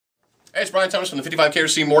Hey, it's Brian Thomas from the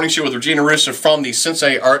 55KRC Morning Show with Regina Russo from the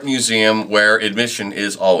Cincinnati Art Museum, where admission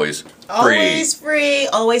is always free. Always free,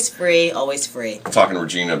 always free, always free. I'm talking to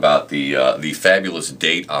Regina about the fabulous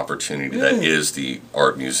date opportunity that is the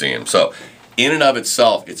Art Museum. So, in and of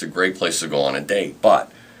itself, it's a great place to go on a date,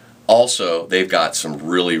 but also, they've got some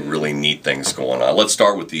really, really neat things going on. Let's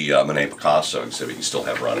start with the Monet Picasso exhibit you still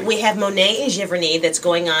have running. We have Monet and Giverny that's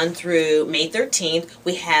going on through May 13th.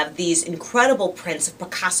 We have these incredible prints of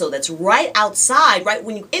Picasso that's right outside, right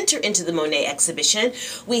when you enter into the Monet exhibition.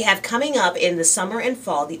 We have coming up in the summer and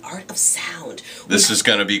fall, the Art of Sound. This is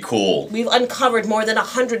going to be cool. We've uncovered more than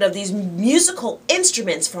 100 of these musical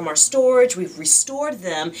instruments from our storage. We've restored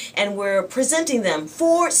them, and we're presenting them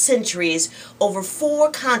 4 centuries over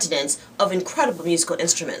 4 continents of incredible musical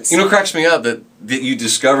instruments. You know, it cracks me up that you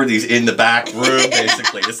discovered these in the back room,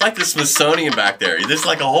 basically. It's like the Smithsonian back there. There's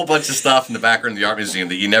like a whole bunch of stuff in the back room of the Art Museum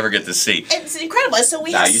that you never get to see. It's incredible. So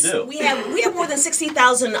we now have, you do. We have more than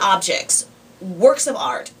 60,000 objects, works of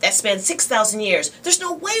art that span 6,000 years. There's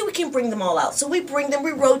no way we can bring them all out. So we bring them,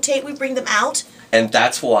 we rotate, we bring them out. And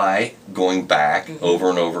that's why going back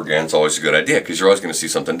over and over again is always a good idea, because you're always going to see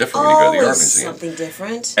something different when you go to the Art Museum. Something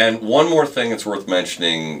different. And one more thing that's worth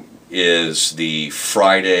mentioning is the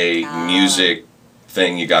Friday music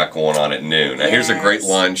thing you got going on at noon. Now here's a great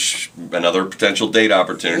lunch, another potential date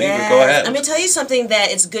opportunity, but go ahead. Let me tell you something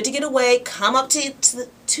that it's good to get away. Come up to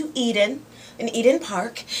Eden. In Eden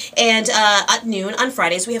Park, and at noon on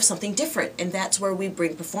Fridays we have something different, and that's where we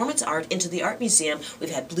bring performance art into the Art Museum.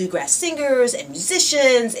 We've had bluegrass singers and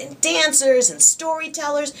musicians and dancers and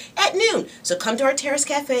storytellers at noon. So come to our Terrace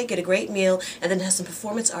Cafe, get a great meal, and then have some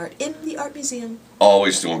performance art in the Art Museum.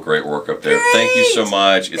 Always doing great work up there. Great. Thank you so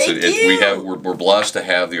much. We're blessed to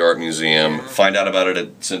have the Art Museum. Find out about it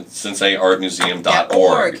at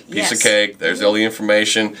CincinnatiArtMuseum.org. Piece of cake. There's all the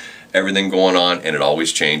information. Everything going on, and it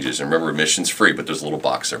always changes. And remember, admission's free, but there's a little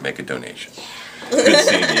box there. Make a donation. Good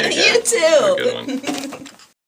seeing you again. You too. Have a good one.